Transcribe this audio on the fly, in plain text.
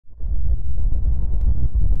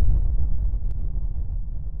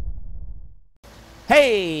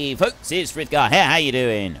Hey folks, it's Frithgar here, how you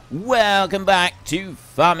doing? Welcome back to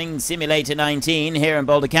Farming Simulator 19 here in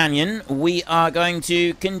Boulder Canyon. We are going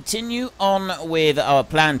to continue on with our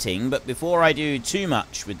planting, but before I do too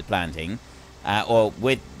much with the planting, or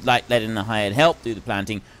with like letting the hired help do the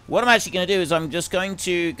planting, what I'm actually going to do is I'm just going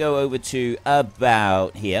to go over to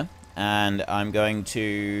about here, and I'm going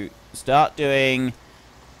to start doing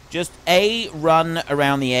just a run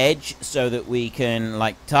around the edge so that we can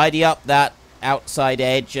like tidy up that outside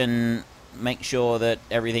edge and make sure that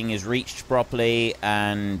everything is reached properly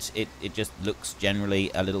and it just looks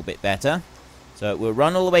generally a little bit better. So we'll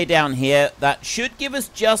run all the way down here. That should give us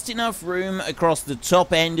just enough room across the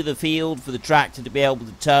top end of the field for the tractor to be able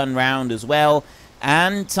to turn round as well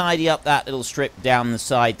and tidy up that little strip down the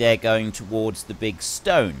side there going towards the big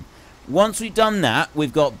stone. Once we've done that,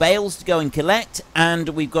 we've got bales to go and collect, and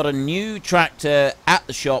we've got a new tractor at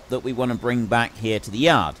the shop that we want to bring back here to the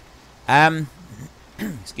yard.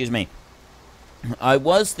 Excuse me. I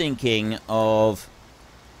was thinking of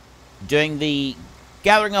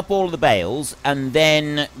gathering up all of the bales and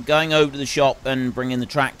then going over to the shop and bringing the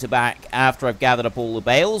tractor back after I've gathered up all the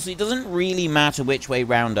bales. It doesn't really matter which way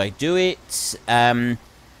round I do it,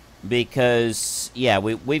 because, yeah,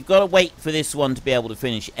 we've got to wait for this one to be able to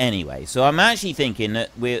finish anyway. So I'm actually thinking that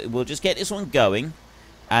we'll just get this one going,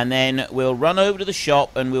 and then we'll run over to the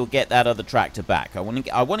shop and we'll get that other tractor back. I want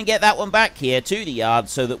to get that one back here to the yard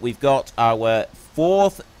so that we've got our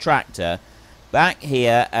fourth tractor back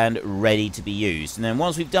here and ready to be used. And then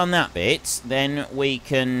once we've done that bit, then we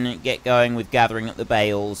can get going with gathering up the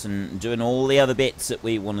bales and doing all the other bits that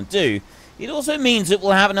we want to do. It also means that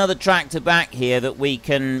we'll have another tractor back here that we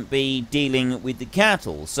can be dealing with the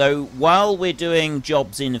cattle. So while we're doing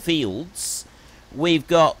jobs in the fields, we've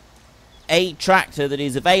got a tractor that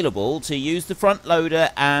is available to use the front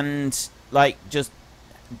loader and like just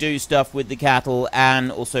do stuff with the cattle and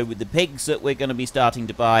also with the pigs that we're going to be starting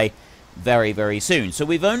to buy very, very soon. So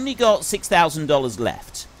we've only got $6,000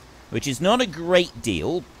 left, which is not a great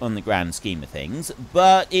deal on the grand scheme of things,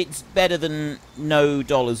 but it's better than no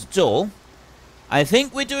dollars at all. I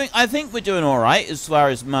think we're doing all right as far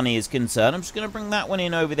as money is concerned. I'm just going to bring that one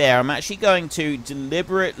in over there. I'm actually going to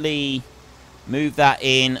deliberately move that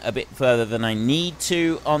in a bit further than I need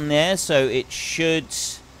to on there, so it should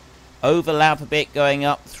overlap a bit going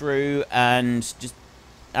up through and just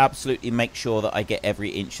absolutely make sure that I get every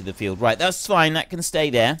inch of the field right. That's fine, that can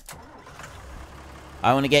stay there.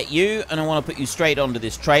 I want to get you, and I want to put you straight onto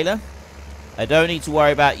this trailer. I don't need to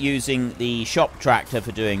worry about using the shop tractor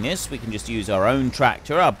for doing this. We can just use our own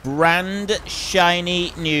tractor, our brand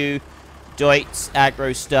shiny new Deutz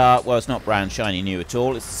Agro Star. Well, it's not brand shiny new at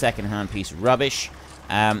all. It's a second-hand piece of rubbish.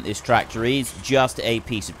 This tractor is just a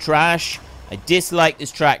piece of trash. I dislike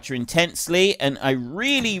this tractor intensely, and I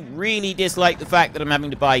really, really dislike the fact that I'm having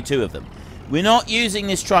to buy two of them. We're not using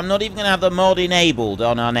this tractor. I'm not even going to have the mod enabled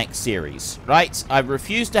on our next series, right? I've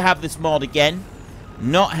refused to have this mod again.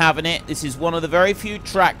 Not having it. This is one of the very few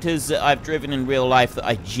tractors that I've driven in real life that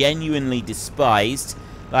I genuinely despised.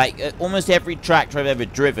 Like, almost every tractor I've ever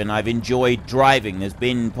driven, I've enjoyed driving. There's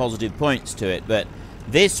been positive points to it, but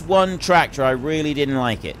this one tractor, I really didn't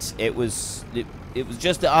like it. It was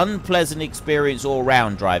just an unpleasant experience all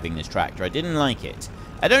round driving this tractor. I didn't like it.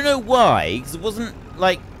 I don't know why, because it wasn't,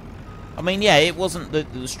 like, I mean, yeah, it wasn't the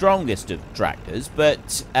strongest of tractors,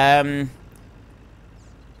 but,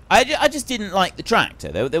 I just didn't like the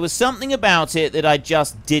tractor. There was something about it that I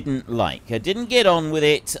just didn't like. I didn't get on with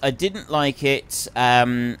it. I didn't like it.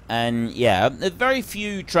 And yeah, very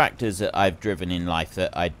few tractors that I've driven in life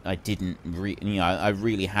that I didn't, I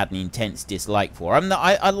really had an intense dislike for.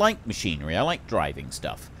 I like machinery. I like driving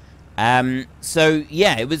stuff. So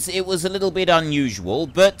yeah, it was a little bit unusual,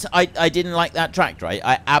 but I didn't like that tractor.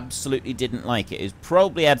 I absolutely didn't like it. It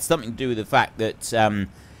probably had something to do with the fact that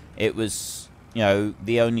it was, you know,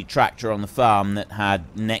 the only tractor on the farm that had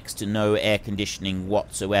next to no air conditioning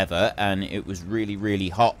whatsoever, and it was really, really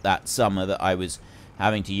hot that summer that I was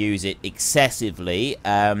having to use it excessively.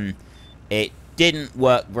 It didn't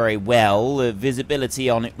work very well. The visibility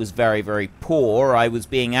on it was very, very poor. I was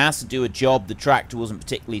being asked to do a job the tractor wasn't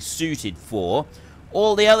particularly suited for.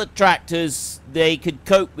 All the other tractors, they could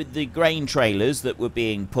cope with the grain trailers that were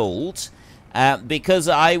being pulled. Because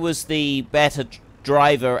I was the better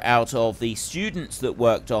driver out of the students that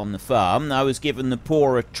worked on the farm, I was given the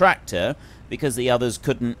poorer tractor because the others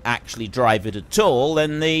couldn't actually drive it at all,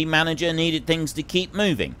 and the manager needed things to keep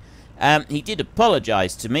moving. He did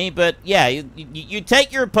apologize to me, but yeah, you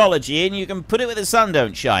take your apology and you can put it where the sun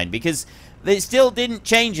don't shine, because it still didn't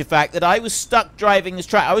change the fact that I was stuck driving this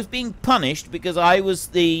tractor. I was being punished because I was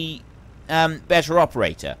the better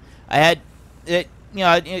operator. I had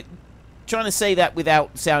trying to say that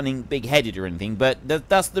without sounding big-headed or anything, but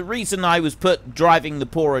that's the reason I was put driving the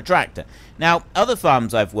poorer tractor. Now, other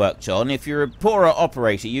farms I've worked on, if you're a poorer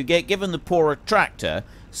operator, you get given the poorer tractor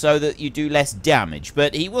so that you do less damage.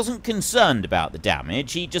 But he wasn't concerned about the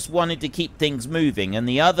damage. He just wanted to keep things moving, and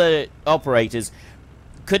the other operators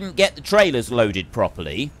couldn't get the trailers loaded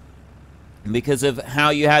properly because of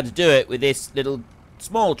how you had to do it with this little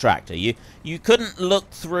small tractor. You couldn't look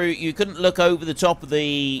through, you couldn't look over the top of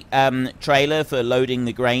the trailer for loading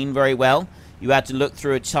the grain very well. You had to look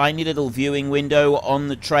through a tiny little viewing window on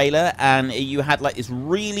the trailer, and you had like this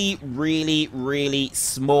really, really, really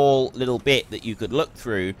small little bit that you could look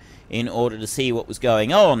through in order to see what was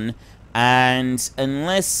going on. And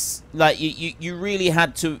unless, like, you really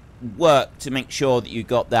had to work to make sure that you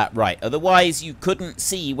got that right. Otherwise, you couldn't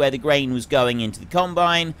see where the grain was going into the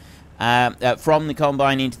combine, from the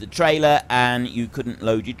combine into the trailer, and you couldn't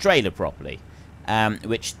load your trailer properly,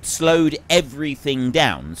 which slowed everything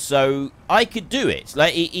down. So I could do it.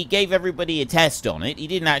 Like, he gave everybody a test on it. He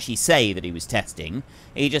didn't actually say that he was testing.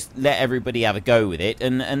 He just let everybody have a go with it,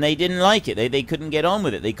 and they didn't like it. They couldn't get on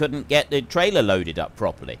with it. They couldn't get the trailer loaded up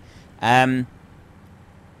properly. And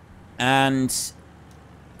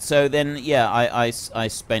so then, yeah, I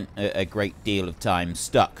spent a great deal of time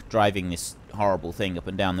stuck driving this horrible thing up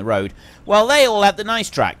and down the road, while they all had the nice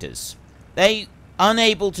tractors. They,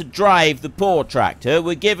 unable to drive the poor tractor,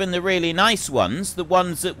 were given the really nice ones, the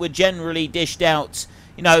ones that were generally dished out.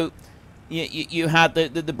 You know, you had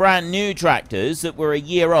the brand new tractors that were a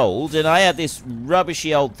year old, and I had this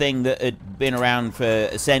rubbishy old thing that had been around for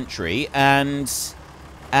a century, and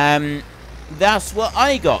that's what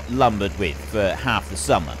I got lumbered with for half the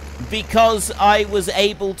summer, because I was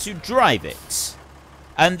able to drive it.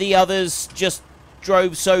 And the others just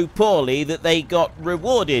drove so poorly that they got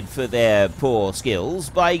rewarded for their poor skills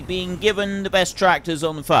by being given the best tractors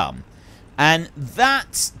on the farm. And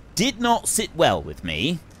that did not sit well with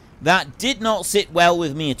me. That did not sit well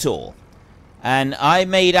with me at all. And I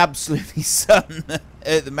made absolutely certain that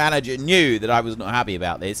the manager knew that I was not happy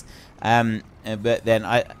about this. But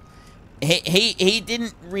then he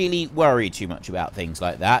didn't really worry too much about things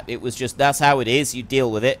like that. It was just, that's how it is. You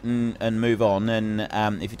deal with it and move on.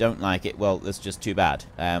 And if you don't like it, well, that's just too bad.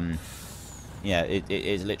 Yeah, it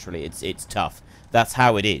is literally, it's tough. That's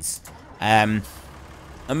how it is. I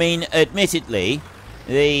mean, admittedly,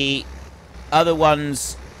 the other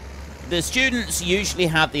ones, the students usually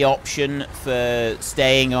have the option for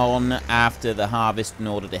staying on after the harvest in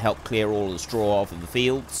order to help clear all the straw off of the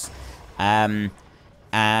fields.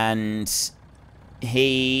 And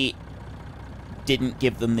he didn't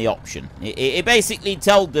give them the option. It basically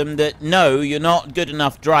told them that, no, you're not good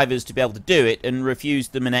enough drivers to be able to do it, and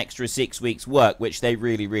refused them an extra 6 weeks' work, which they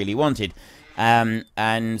really, really wanted.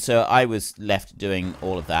 And so I was left doing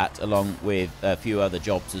all of that, along with a few other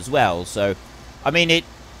jobs as well. So, I mean,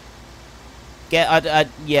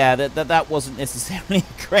 yeah, that wasn't necessarily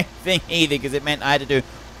a great thing either, because it meant I had to do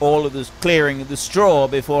all of this clearing of the straw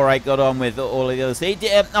before I got on with all of the other things.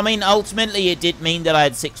 I mean, ultimately, it did mean that I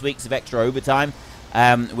had 6 weeks of extra overtime,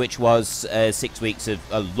 which was 6 weeks of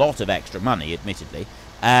a lot of extra money, admittedly.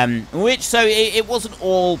 So it wasn't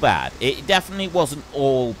all bad. It definitely wasn't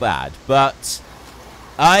all bad, but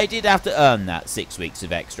I did have to earn that 6 weeks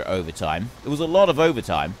of extra overtime. It was a lot of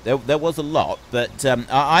overtime. There was a lot, but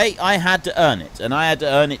I had to earn it, and I had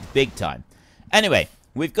to earn it big time. Anyway,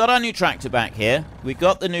 we've got our new tractor back here. We've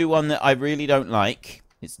got the new one that I really don't like.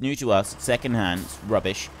 It's new to us. It's second-hand. It's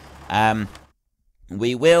rubbish.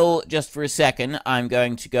 We will, just for a second, I'm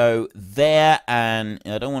going to go there, and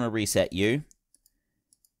I don't want to reset you.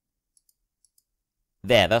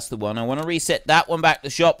 There, that's the one. I want to reset that one back to the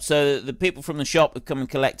shop, so the people from the shop have come and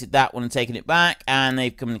collected that one and taken it back, and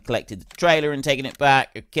they've come and collected the trailer and taken it back.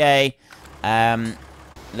 Okay.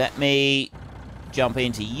 Let me jump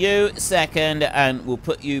into you a second, and we'll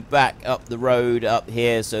put you back up the road up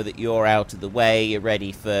here so that you're out of the way. You're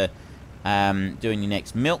ready for doing your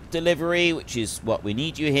next milk delivery, which is what we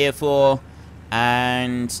need you here for.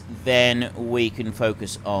 And then we can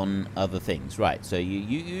focus on other things. Right, so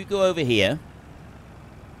you go over here.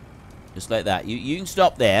 Just like that. You can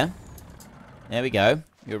stop there. There we go.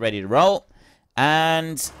 You're ready to roll.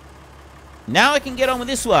 And now I can get on with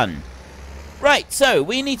this one. Right, so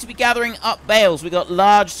we need to be gathering up bales. We've got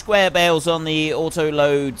large square bales on the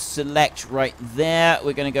auto-load select right there.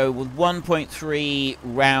 We're going to go with 1.3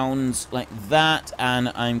 rounds like that, and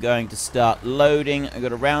I'm going to start loading. I've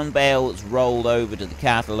got a round bale that's rolled over to the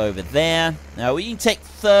cattle over there. Now, we can take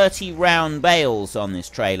 30 round bales on this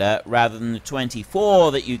trailer rather than the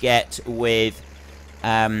 24 that you get with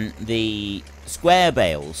the square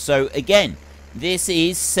bales. So, again, this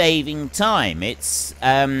is saving time. It's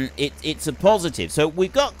a positive. So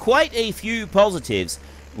we've got quite a few positives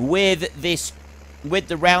with this, with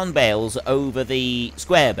the round bales over the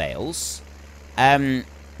square bales.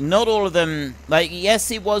 Not all of them, like, yes,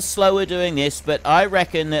 it was slower doing this, but I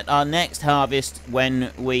reckon that our next harvest,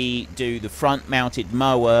 when we do the front-mounted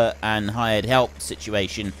mower and hired help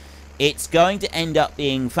situation, it's going to end up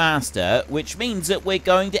being faster, which means that we're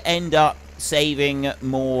going to end up saving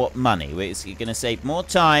more money. It's going to save more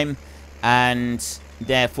time, and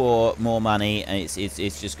therefore more money, and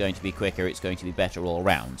it's just going to be quicker. It's going to be better all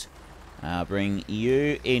around. I'll bring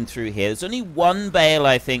you in through here. There's only one bale,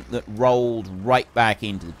 I think, that rolled right back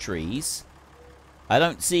into the trees. I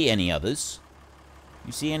don't see any others.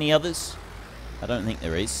 You see any others? I don't think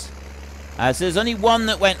there is. So there's only one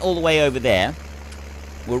that went all the way over there.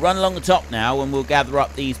 We'll run along the top now, and we'll gather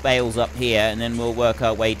up these bales up here, and then we'll work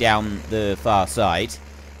our way down the far side.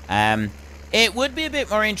 It would be a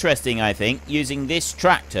bit more interesting, I think, using this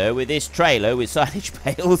tractor with this trailer with silage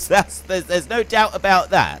bales. There's no doubt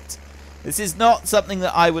about that. This is not something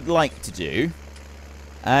that I would like to do.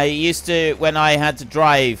 I used to, when I had to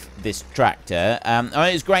drive this tractor, I mean,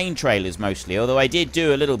 it was grain trailers mostly, although I did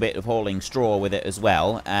do a little bit of hauling straw with it as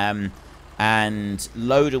well, and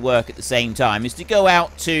load of work at the same time, is to go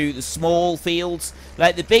out to the small fields.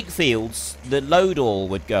 Like the big fields, the load all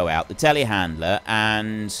would go out, the telehandler,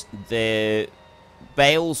 and the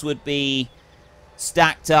bales would be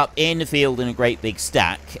stacked up in the field in a great big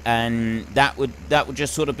stack, and that would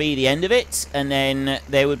just sort of be the end of it, and then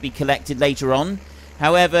they would be collected later on.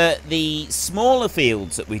 However, the smaller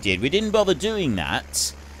fields that we didn't bother doing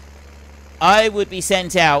that. I would be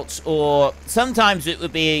sent out, or sometimes it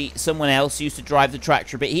would be someone else used to drive the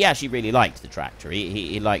tractor, but he actually really liked the tractor.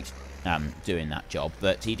 He liked doing that job,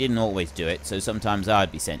 but he didn't always do it, so sometimes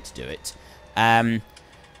I'd be sent to do it.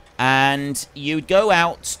 And you'd go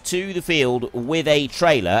out to the field with a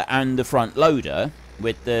trailer and the front loader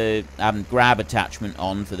with the grab attachment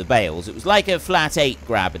on for the bales. It was like a flat 8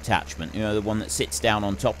 grab attachment, you know, the one that sits down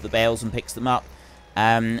on top of the bales and picks them up.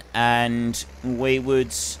 And we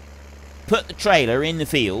would put the trailer in the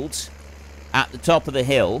field at the top of the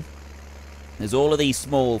hill. There's all of these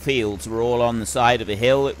small fields were all on the side of a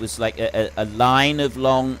hill. It was like a line of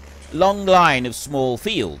long line of small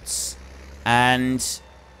fields, and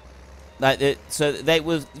so they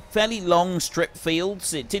were fairly long strip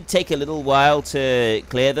fields. It did take a little while to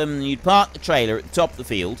clear them, and you'd park the trailer at the top of the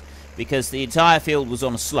field because the entire field was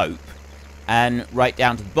on a slope and right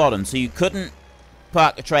down to the bottom, so you couldn't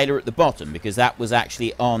park a trailer at the bottom because that was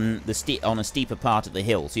actually on a steeper part of the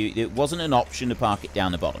hill, so it wasn't an option to park it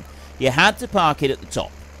down the bottom. You had to park it at the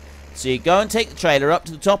top. So you go and take the trailer up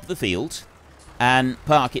to the top of the field and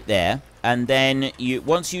park it there, and then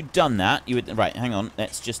once you'd done that, you would, right, hang on,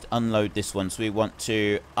 let's just unload this one. So we want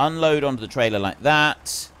to unload onto the trailer like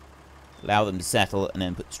that, allow them to settle, and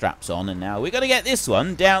then put the straps on. And now we're going to get this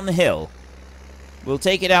one down the hill. We'll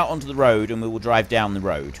take it out onto the road, and we will drive down the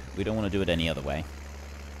road. We don't want to do it any other way.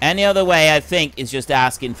 Any other way, I think, is just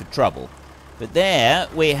asking for trouble. But there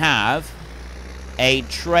we have a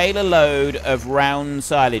trailer load of round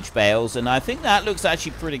silage bales, and I think that looks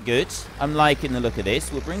actually pretty good. I'm liking the look of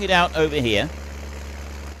this. We'll bring it out over here.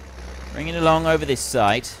 Bring it along over this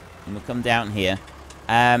side, and we'll come down here.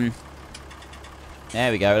 There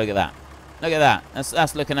we go, look at that. Look at that.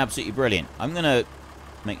 That's looking absolutely brilliant. I'm going to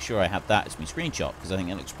make sure I have that as my screenshot, because I think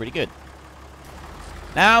it looks pretty good.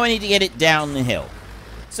 Now we need to get it down the hill.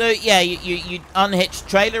 So, yeah, you unhitch the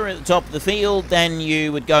trailer at the top of the field, then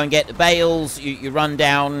you would go and get the bales, you run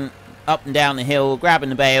down, up and down the hill, grabbing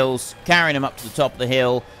the bales, carrying them up to the top of the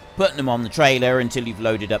hill, putting them on the trailer until you've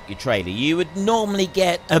loaded up your trailer. You would normally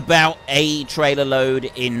get about a trailer load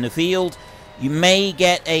in the field. You may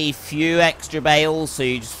get a few extra bales, so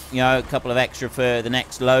you just, a couple of extra for the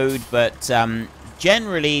next load, but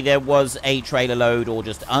generally there was a trailer load or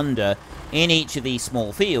just under in each of these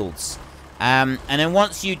small fields. And then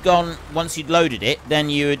once you'd loaded it, then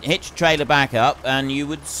you would hitch the trailer back up, and you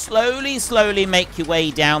would slowly make your way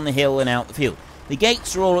down the hill and out the field. The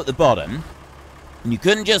gates are all at the bottom, and you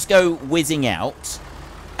couldn't just go whizzing out,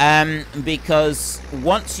 because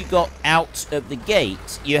once you got out of the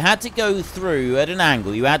gate, you had to go through at an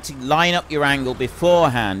angle. You had to line up your angle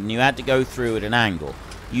beforehand, and you had to go through at an angle.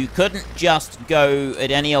 You couldn't just go at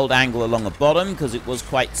any old angle along the bottom, because it was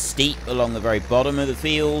quite steep along the very bottom of the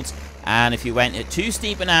field. And if you went at too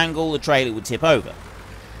steep an angle, the trailer would tip over.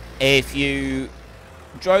 If you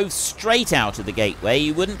drove straight out of the gateway,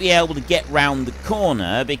 you wouldn't be able to get round the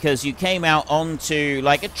corner because you came out onto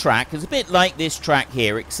like a track. It's a bit like this track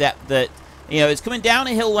here, except that, it's coming down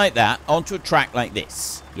a hill like that onto a track like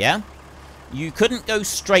this, yeah? you couldn't go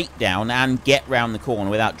straight down and get round the corner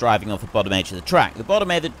without driving off the bottom edge of the track. The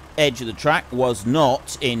bottom edge of the track was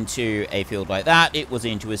not into a field like that. It was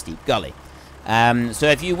into a steep gully. So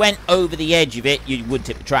if you went over the edge of it, you would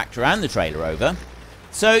tip the tractor and the trailer over.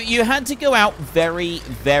 So you had to go out very,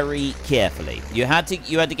 very carefully. You had to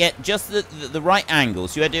get just the right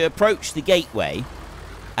angles. You had to approach the gateway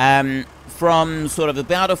from sort of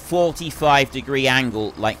about a 45-degree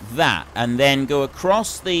angle like that, and then go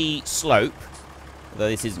across the slope. Although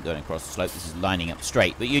this isn't going across the slope, this is lining up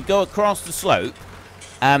straight. But you'd go across the slope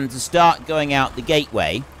to start going out the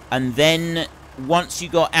gateway, and then once you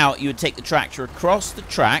got out, you would take the tractor across the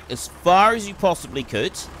track as far as you possibly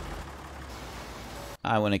could.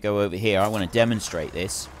 I want to go over here. I want to demonstrate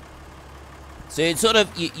this. So it's sort of,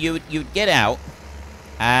 you'd get out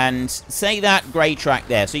and say that grey track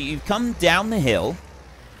there. So you've come down the hill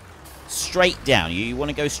straight down. You want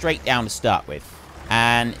to go straight down to start with.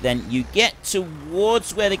 And then you get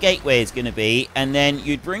towards where the gateway is going to be, and then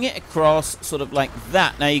you'd bring it across sort of like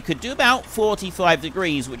that. Now, you could do about 45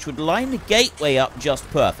 degrees, which would line the gateway up just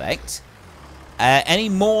perfect. Any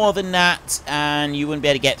more than that, and you wouldn't be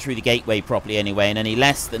able to get through the gateway properly anyway, and any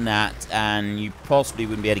less than that, and you possibly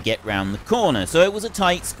wouldn't be able to get round the corner. So it was a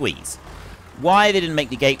tight squeeze. Why they didn't make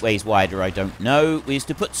the gateways wider, I don't know. We used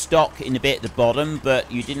to put stock in a bit at the bottom,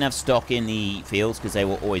 but you didn't have stock in the fields because they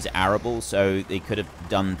were always arable, so they could have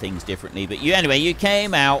done things differently. But anyway, you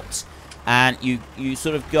came out, and you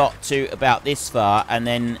sort of got to about this far, and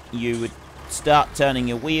then you would start turning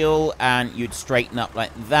your wheel, and you'd straighten up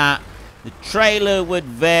like that. The trailer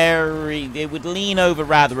would it would lean over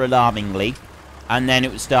rather alarmingly, and then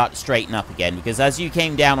it would start to straighten up again, because as you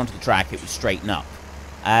came down onto the track, it would straighten up.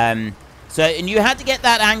 And you had to get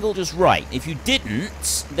that angle just right. If you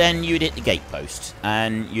didn't, then you'd hit the gate post,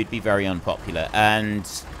 and you'd be very unpopular. And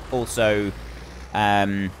also,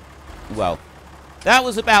 well, that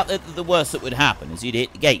was about the worst that would happen, is you'd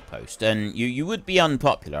hit the gate post, and you would be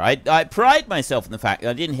unpopular. I pride myself in the fact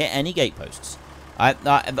that I didn't hit any gate posts. I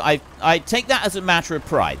take that as a matter of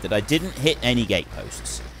pride, that I didn't hit any gate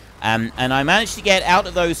posts. And I managed to get out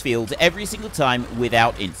of those fields every single time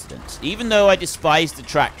without incident. Even though I despised the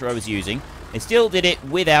tractor I was using, I still did it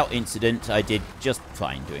without incident. I did just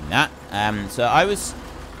fine doing that. So I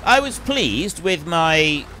was pleased with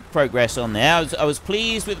my progress on there. I was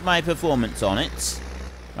pleased with my performance on it.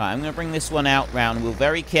 Right, I'm going to bring this one out round. We'll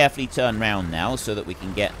very carefully turn round now so that we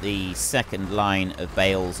can get the second line of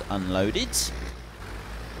bales unloaded.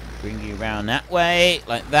 Bring you around that way,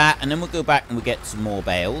 like that, and then we'll go back and we'll get some more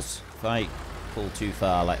bales. If I pull too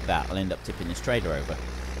far like that, I'll end up tipping this trailer over.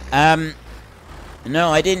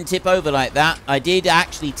 No, I didn't tip over like that. I did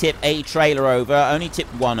actually tip a trailer over. I only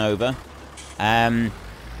tipped one over.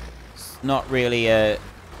 It's not really a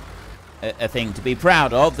thing to be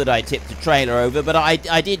proud of that I tipped a trailer over, but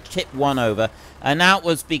I did tip one over. And that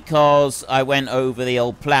was because I went over the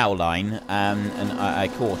old plough line, and I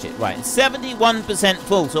caught it. Right, 71%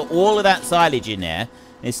 full, so all of that silage in there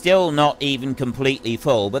is still not even completely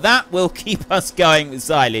full. But that will keep us going with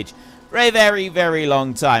silage for a very, very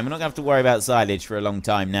long time. We're not going to have to worry about silage for a long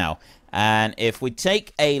time now. And if we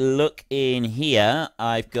take a look in here,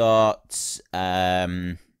 I've got,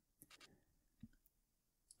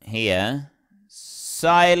 here...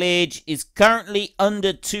 silage is currently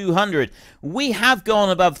under 200. We have gone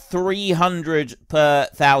above 300 per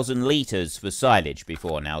 1,000 litres for silage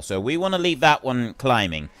before now, so we want to leave that one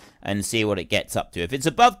climbing and see what it gets up to. If it's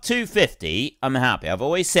above 250, I'm happy. I've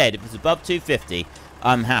always said if it's above 250,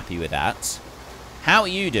 I'm happy with that. How are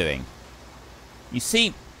you doing? You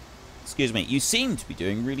seem to be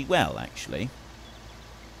doing really well, actually.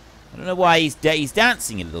 I don't know why he's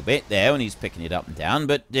dancing a little bit there when he's picking it up and down,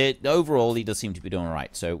 but overall he does seem to be doing all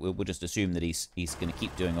right. So we'll just assume that he's going to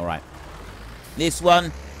keep doing all right. This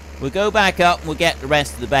one, we'll go back up and we'll get the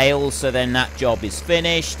rest of the bales, so then that job is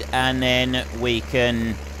finished, and then we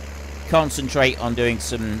can concentrate on doing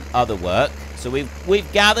some other work. So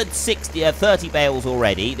we've gathered 30 bales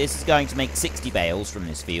already. This is going to make 60 bales from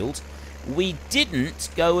this field. We didn't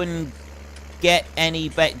go and get any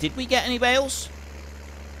did we get any bales?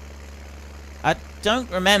 I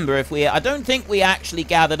don't remember if I don't think we actually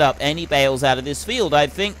gathered up any bales out of this field. I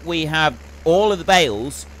think we have all of the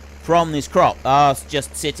bales from this crop are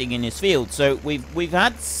just sitting in this field. So we've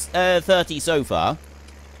had 30 so far.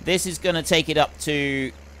 This is going to take it up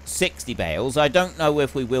to 60 bales. I don't know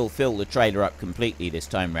if we will fill the trailer up completely this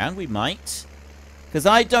time round. We might. Because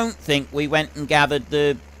I don't think we went and gathered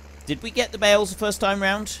the... Did we get the bales the first time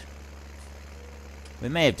round? We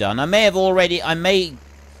may have done. I may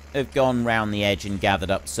have gone round the edge and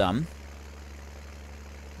gathered up some.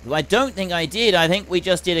 I don't think I did. I think we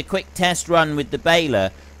just did a quick test run with the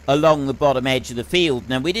baler along the bottom edge of the field.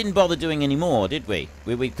 Now, we didn't bother doing any more, did we?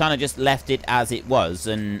 We kind of just left it as it was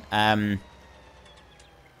and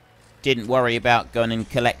didn't worry about going and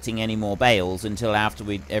collecting any more bales until after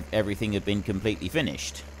everything had been completely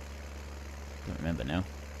finished. Don't remember now.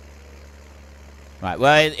 Right,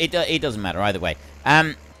 well, it doesn't matter either way.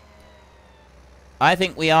 I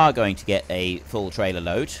think we are going to get a full trailer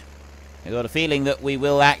load. I've got a feeling that we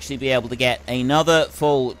will actually be able to get another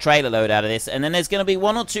full trailer load out of this, and then there's going to be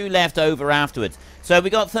 1 or 2 left over afterwards. So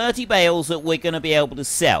we got 30 bales that we're going to be able to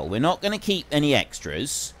sell. We're not going to keep any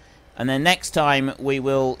extras, and then next time we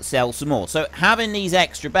will sell some more. So having these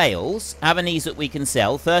extra bales, having these that we can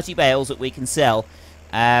sell, 30 bales that we can sell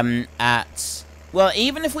at, well,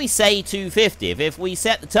 even if we say 250, if we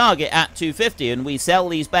set the target at 250 and we sell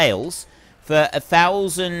these bales for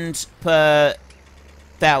 1,000 per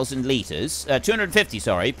 1,000 litres, 250,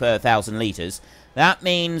 sorry, per 1,000 litres, that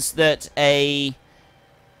means that a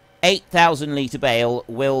 8,000 litre bale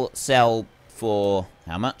will sell for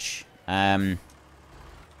how much?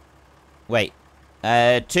 Wait,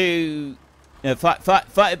 it'd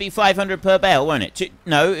be 500 per bale, won't it?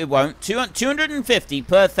 No, it won't. 250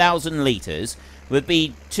 per 1,000 litres would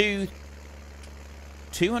be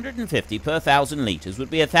 250 per 1,000 litres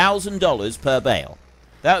would be $1,000 per bale.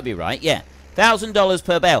 That would be right, yeah. $1,000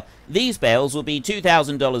 per bale. These bales will be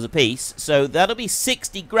 $2,000 a piece, so that'll be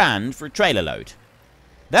 60 grand for a trailer load.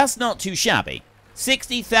 That's not too shabby.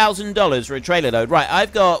 $60,000 for a trailer load. Right,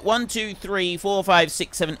 I've got 1, 2, 3, 4, 5,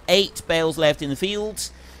 6, 7, 8 bales left in the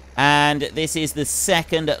fields, and this is the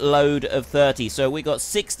second load of 30. So we got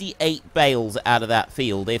 68 bales out of that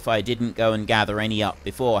field if I didn't go and gather any up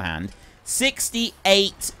beforehand.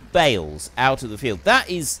 68 bales out of the field. That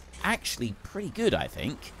is actually pretty good, I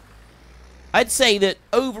think. I'd say that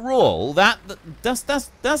overall, that's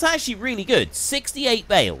actually really good. 68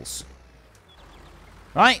 bales.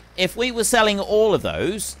 Right? If we were selling all of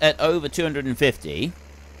those at over 250,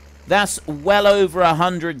 that's well over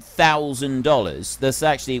 $100,000. That's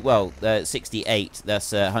actually, well, 68.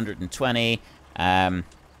 That's 120.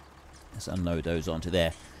 Let's unload those onto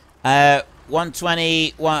there.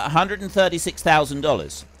 120,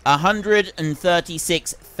 $136,000.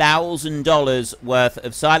 $136,000 worth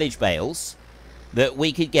of silage bales that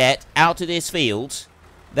we could get out of this field.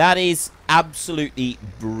 That is absolutely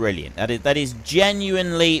brilliant. That is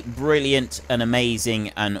genuinely brilliant and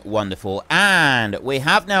amazing and wonderful. And we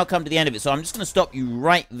have now come to the end of it, so I'm just going to stop you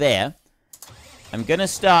right there. I'm going to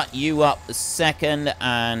start you up a second,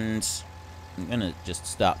 and I'm going to just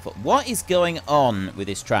start. What is going on with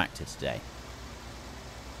this tractor today?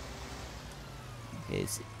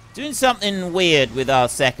 It's doing something weird with our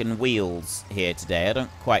second wheels here today. I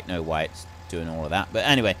don't quite know why it's doing all of that, but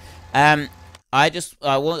anyway, I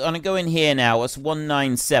want to go in here now. It's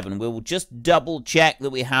 197. We'll just double check that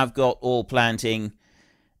we have got all planting.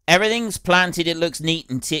 Everything's planted. It looks neat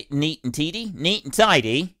and tidy, neat and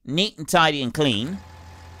tidy and clean.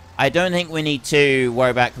 I don't think we need to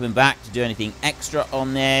worry about coming back to do anything extra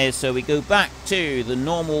on there. So we go back to the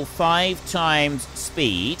normal 5 times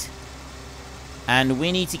speed. And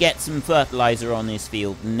we need to get some fertilizer on this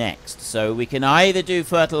field next. So we can either do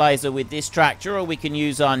fertilizer with this tractor, or we can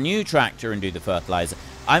use our new tractor and do the fertilizer.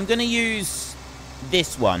 I'm going to use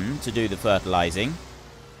this one to do the fertilizing.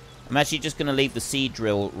 I'm actually just going to leave the seed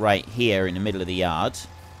drill right here in the middle of the yard.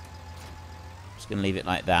 Just going to leave it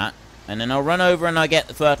like that. And then I'll run over and I'll get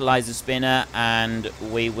the fertilizer spinner, and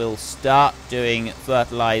we will start doing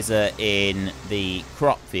fertilizer in the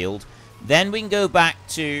crop field. Then we can go back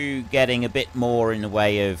to getting a bit more in the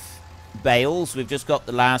way of bales. We've just got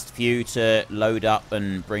the last few to load up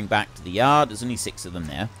and bring back to the yard. There's only 6 of them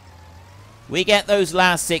there. We get those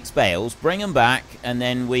last 6 bales, bring them back, and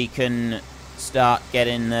then we can start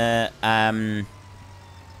getting the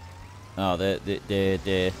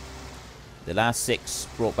last 6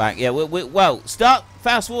 brought back. Yeah, well, start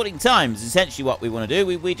fast-forwarding times is essentially what we want to do.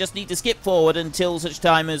 We just need to skip forward until such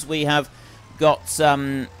time as we have got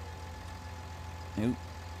some...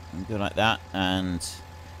 go like that, and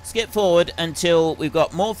skip forward until we've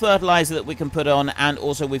got more fertilizer that we can put on, and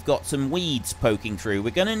also we've got some weeds poking through.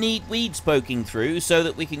 We're going to need weeds poking through so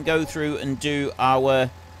that we can go through and do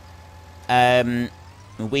our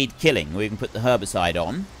weed killing. We can put the herbicide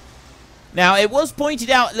on. Now, it was pointed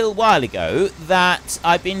out a little while ago that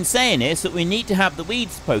I've been saying this, that we need to have the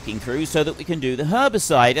weeds poking through so that we can do the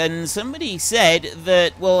herbicide. And somebody said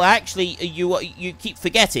that, well, actually, you keep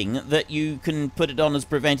forgetting that you can put it on as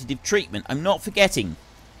preventative treatment. I'm not forgetting.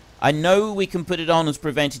 I know we can put it on as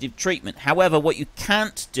preventative treatment. However, what you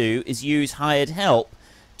can't do is use hired help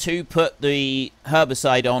to put the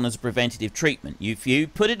herbicide on as a preventative treatment. If you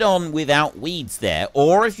put it on without weeds there,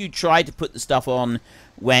 or if you try to put the stuff on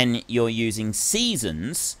when you're using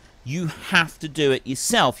seasons, you have to do it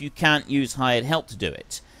yourself. You can't use hired help to do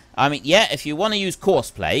it. I mean, yeah, if you want to use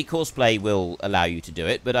Courseplay will allow you to do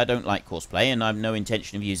it, but I don't like Courseplay, and I have no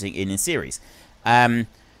intention of using it in a series.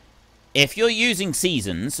 If you're using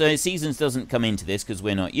seasons, so seasons doesn't come into this because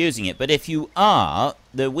we're not using it, but if you are,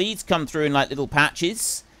 the weeds come through in like little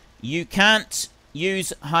patches. You can't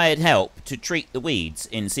use hired help to treat the weeds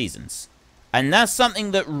in seasons. And that's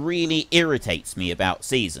something that really irritates me about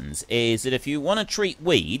seasons, is that if you want to treat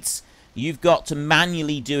weeds, you've got to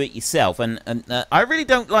manually do it yourself. And I really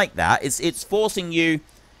don't like that. It's forcing you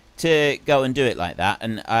to go and do it like that.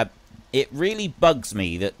 And it really bugs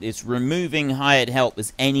me that it's removing hired help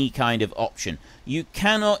as any kind of option. You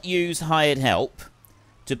cannot use hired help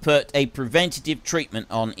to put a preventative treatment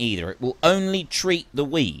on either. It will only treat the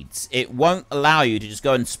weeds. It won't allow you to just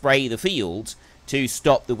go and spray the field to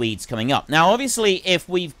stop the weeds coming up. Now, obviously, if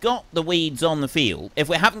we've got the weeds on the field, if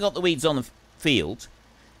we haven't got the weeds on the field,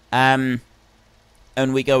 and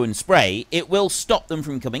we go and spray, it will stop them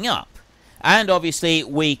from coming up. And obviously,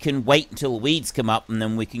 we can wait until weeds come up and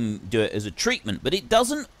then we can do it as a treatment. But it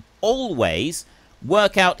doesn't always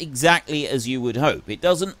work out exactly as you would hope. It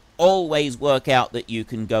doesn't always work out that you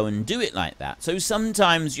can go and do it like that. So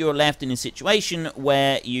sometimes you're left in a situation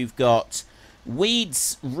where you've got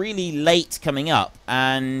weeds really late coming up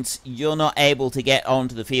and you're not able to get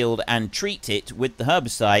onto the field and treat it with the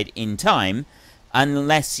herbicide in time,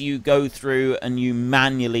 unless you go through and you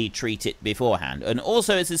manually treat it beforehand. And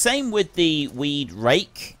also, it's the same with the weed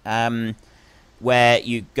rake, where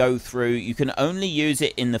you go through, you can only use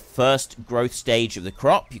it in the first growth stage of the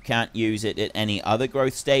crop. You can't use it at any other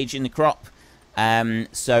growth stage in the crop.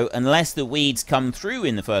 So unless the weeds come through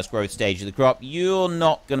in the first growth stage of the crop, you're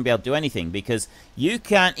not going to be able to do anything, because you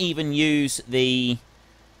can't even use the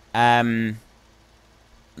rake,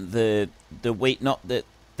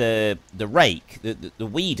 the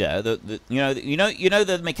weeder, you know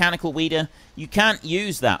the mechanical weeder. You can't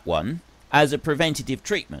use that one as a preventative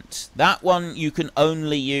treatment. That one you can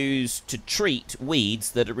only use to treat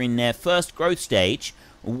weeds that are in their first growth stage,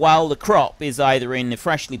 while the crop is either in the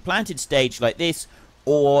freshly planted stage like this,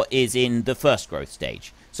 or is in the first growth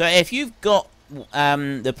stage. So if you've got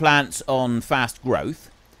the plants on fast growth,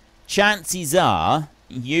 chances are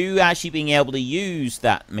you actually being able to use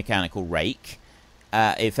that mechanical rake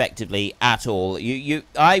effectively at all.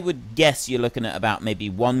 I would guess you're looking at about maybe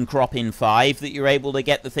 1 crop in 5 that you're able to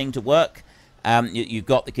get the thing to work. You've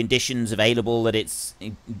got the conditions available that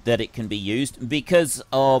it can be used, because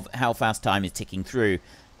of how fast time is ticking through,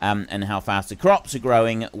 and how fast the crops are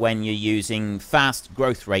growing when you're using fast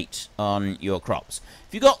growth rate on your crops.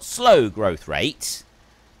 If you've got slow growth rate,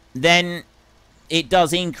 then it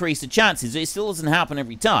does increase the chances. It still doesn't happen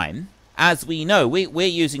every time. As we know, we're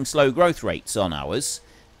using slow growth rates on ours,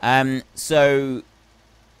 so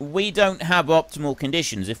we don't have optimal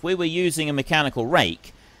conditions. If we were using a mechanical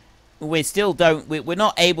rake, we're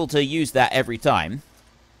not able to use that every time.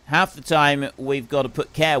 Half the time we've got to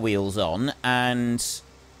put care wheels on, and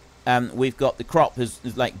we've got the crop has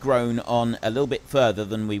like grown on a little bit further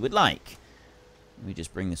than we would like. We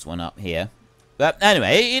just bring this one up here. But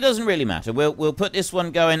anyway, it doesn't really matter. We'll put this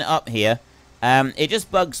one going up here. It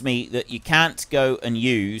just bugs me that you can't go and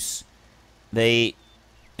use the...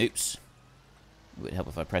 Oops. It would help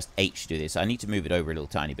if I pressed H to do this. I need to move it over a little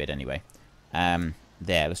tiny bit anyway.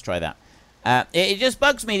 There, let's try that. It just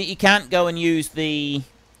bugs me that you can't go and use the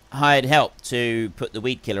hired help to put the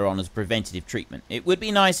weed killer on as preventative treatment. It would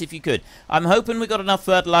be nice if you could. I'm hoping we got enough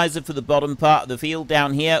fertilizer for the bottom part of the field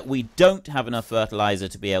down here. We don't have enough fertilizer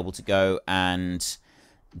to be able to go and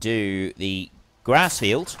do the grass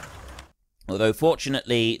field. Although,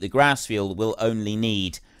 fortunately, the grass field will only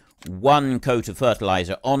need 1 coat of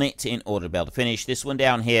fertilizer on it in order to be able to finish. This one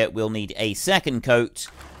down here will need a 2nd coat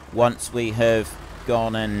once we have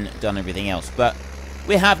gone and done everything else. But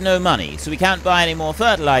we have no money, so we can't buy any more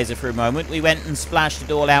fertilizer for a moment. We went and splashed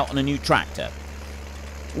it all out on a new tractor.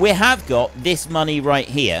 We have got this money right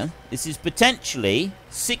here. This is potentially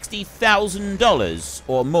 $60,000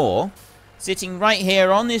 or more sitting right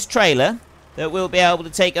here on this trailer, that we'll be able to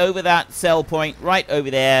take over that sell point right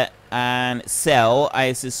over there and sell.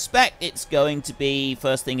 I suspect it's going to be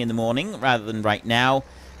first thing in the morning rather than right now.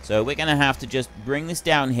 So we're going to have to just bring this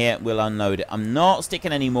down here. We'll unload it. I'm not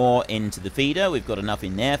sticking any more into the feeder. We've got enough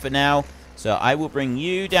in there for now. So I will bring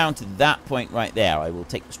you down to that point right there. I will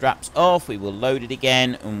take the straps off. We will load it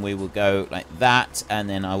again, and we will go like that. And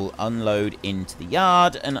then I will unload into the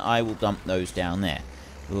yard, and I will dump those down there.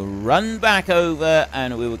 We'll run back over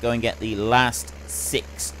and we will go and get the last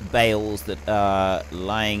 6 bales that are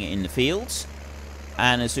lying in the fields.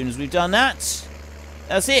 And as soon as we've done that,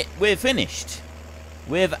 that's it. We're finished.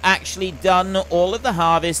 We've actually done all of the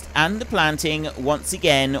harvest and the planting. Once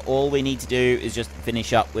again, all we need to do is just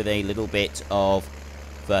finish up with a little bit of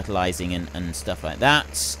fertilizing and stuff like that.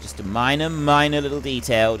 Just a minor little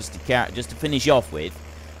detail just to finish off with.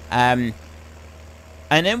 And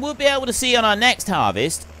then we'll be able to see on our next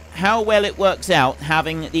harvest how well it works out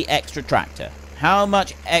having the extra tractor. How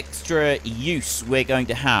much extra use we're going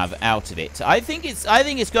to have out of it. I think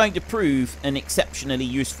it's going to prove an exceptionally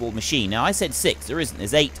useful machine. Now, I said 6. There isn't.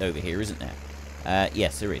 There's 8 over here, isn't there?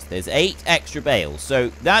 Yes, there is. There's 8 extra bales. So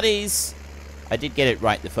that is... I did get it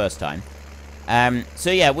right the first time. So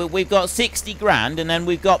yeah, we've got 60 grand, and then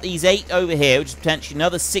we've got these 8 over here, which is potentially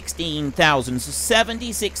another 16,000, so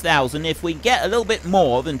 76,000. If we get a little bit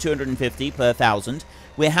more than 250 per 1,000,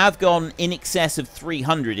 we have gone in excess of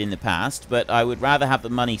 300 in the past, but I would rather have the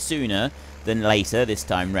money sooner than later this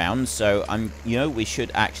time round. So we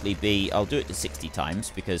should actually be, I'll do it to 60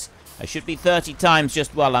 times, because I should be 30 times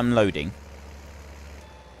just while I'm loading.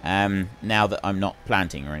 Now that I'm not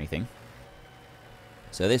planting or anything.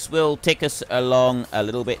 So this will tick us along a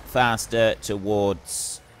little bit faster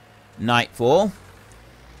towards nightfall.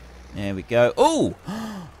 There we go. Oh!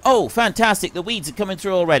 Oh, fantastic. The weeds are coming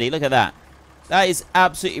through already. Look at that. That is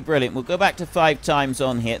absolutely brilliant. We'll go back to 5 times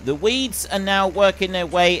on here. The weeds are now working their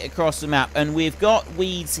way across the map. And we've got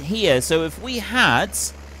weeds here. So if we had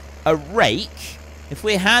a rake, if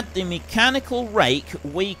we had the mechanical rake,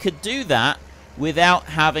 we could do that without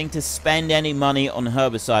having to spend any money on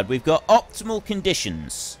herbicide. We've got optimal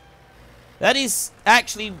conditions. That is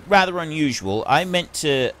actually rather unusual. I meant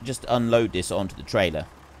to just unload this onto the trailer.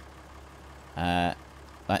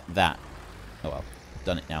 Like that. Oh well, I've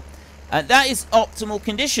done it now. That is optimal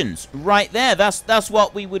conditions right there. That's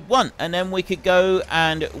what we would want. And then we could go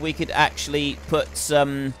and we could actually put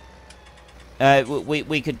some...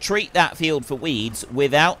 we could treat that field for weeds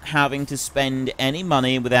without having to spend any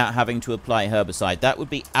money, without having to apply herbicide. That would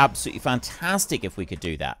be absolutely fantastic if we could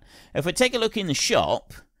do that. If we take a look in the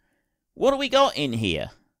shop, what do we got in here?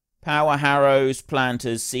 Power harrows,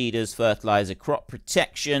 planters, seeders, fertilizer, crop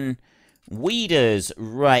protection, weeders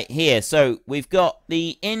right here. So we've got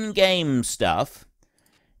the in-game stuff.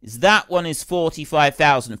 That one is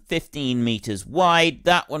 45,000, 15 meters wide.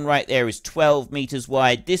 That one right there is 12 meters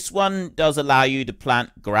wide. This one does allow you to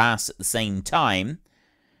plant grass at the same time.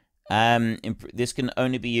 This can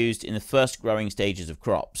only be used in the first growing stages of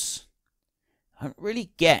crops. I don't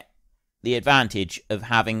really get the advantage of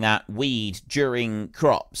having that weed during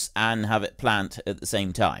crops and have it plant at the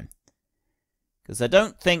same time. Because I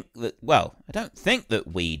don't think that, well, I don't think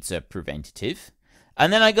that weeds are preventative.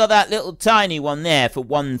 And then I got that little tiny one there for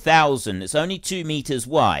 1,000. It's only 2 meters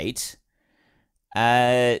wide.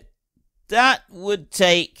 That would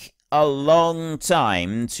take a long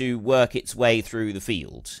time to work its way through the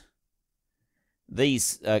field.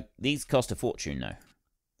 These cost a fortune,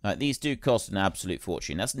 though. These do cost an absolute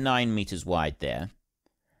fortune. That's 9 meters wide there.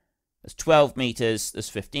 There's 12 meters. There's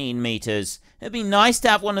 15 meters. It'd be nice to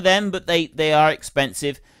have one of them, but they are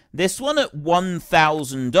expensive. This one at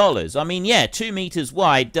 $1,000. I mean, yeah, 2 meters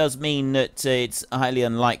wide does mean that it's highly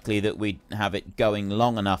unlikely that we'd have it going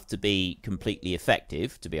long enough to be completely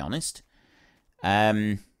effective, to be honest.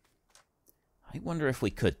 I wonder if we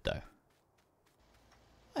could, though.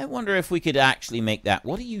 I wonder if we could actually make that.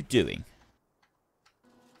 What are you doing?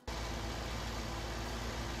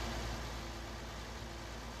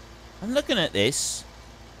 I'm looking at this,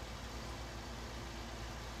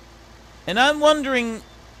 and I'm wondering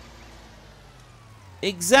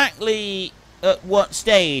exactly at what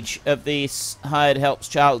stage of this hired help's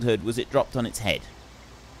childhood was it dropped on its head.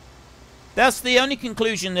 That's the only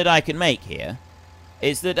conclusion that I can make here,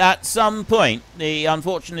 is that at some point the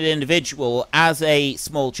unfortunate individual as a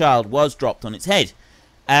small child was dropped on its head.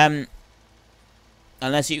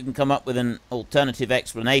 Unless you can come up with an alternative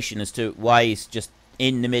explanation as to why he's just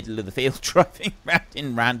in the middle of the field driving around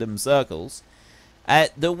in random circles.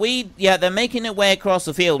 The weed, yeah, they're making their way across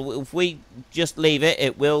the field. If we just leave it,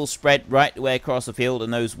 it will spread right the way across the field,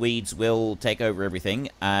 and those weeds will take over everything.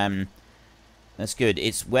 That's good.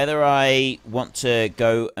 It's whether I want to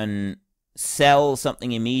go and sell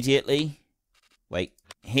something immediately. Wait,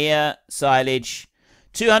 here, silage,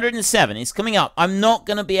 207. It's coming up. I'm not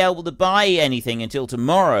going to be able to buy anything until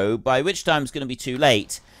tomorrow, by which time it's going to be too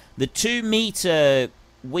late. The 2 meter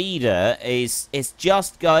weeder is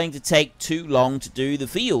just going to take too long to do the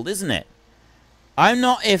field, isn't it? I'm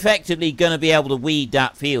not effectively going to be able to weed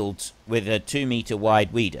that field with a 2 meter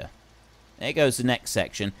wide weeder. There goes the next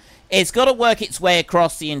section. It's got to work its way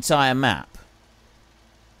across the entire map.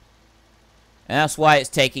 And that's why it's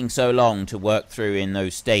taking so long to work through in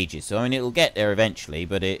those stages. So, I mean, it'll get there eventually,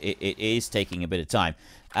 but it is taking a bit of time.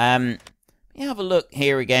 Let me have a look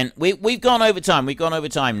here again. We've gone over time. We've gone over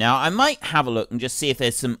time now. I might have a look and just see if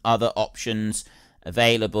there's some other options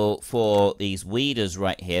available for these weeders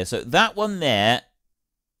right here. So, that one there,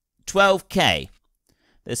 12k.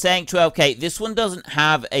 They're saying 12k. This one doesn't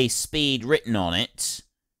have a speed written on it.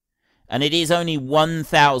 And it is only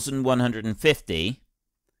 1,150.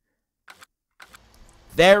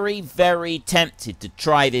 Very, very tempted to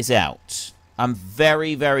try this out. I'm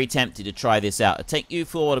very, very tempted to try this out. I'll take you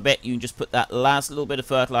forward a bit. You can just put that last little bit of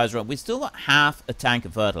fertilizer on. We've still got half a tank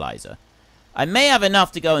of fertilizer. I may have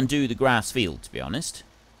enough to go and do the grass field, to be honest.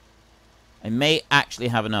 I may actually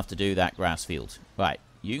have enough to do that grass field. Right,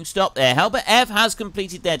 you can stop there. Helper F has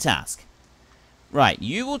completed their task. Right,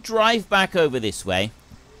 you will drive back over this way.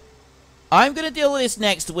 I'm going to deal with this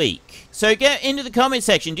next week. So get into the comment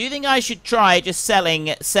section. Do you think I should try just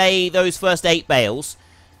selling, say, those first 8 bales?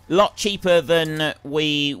 A lot cheaper than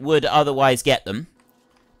we would otherwise get them.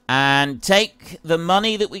 And take the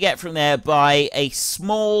money that we get from there, buy a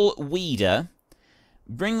small weeder.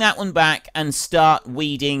 Bring that one back and start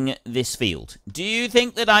weeding this field. Do you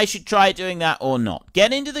think that I should try doing that or not?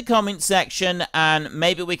 Get into the comment section and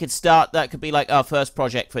maybe we could start. That could be like our first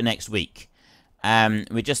project for next week.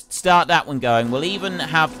 We just start that one going. We'll even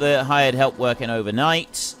have the hired help working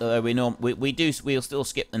overnight. Although we'll still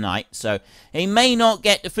skip the night. So he may not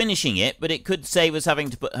get to finishing it, but it could save us having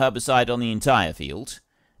to put herbicide on the entire field.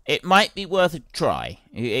 It might be worth a try.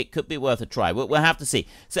 It could be worth a try. We'll have to see.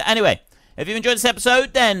 So anyway, if you've enjoyed this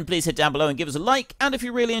episode, then please hit down below and give us a like. And if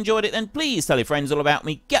you really enjoyed it, then please tell your friends all about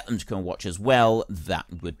me. Get them to come watch as well. That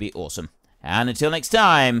would be awesome. And until next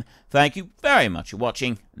time, thank you very much for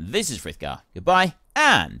watching. This is Frithgar. Goodbye,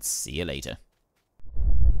 and see you later.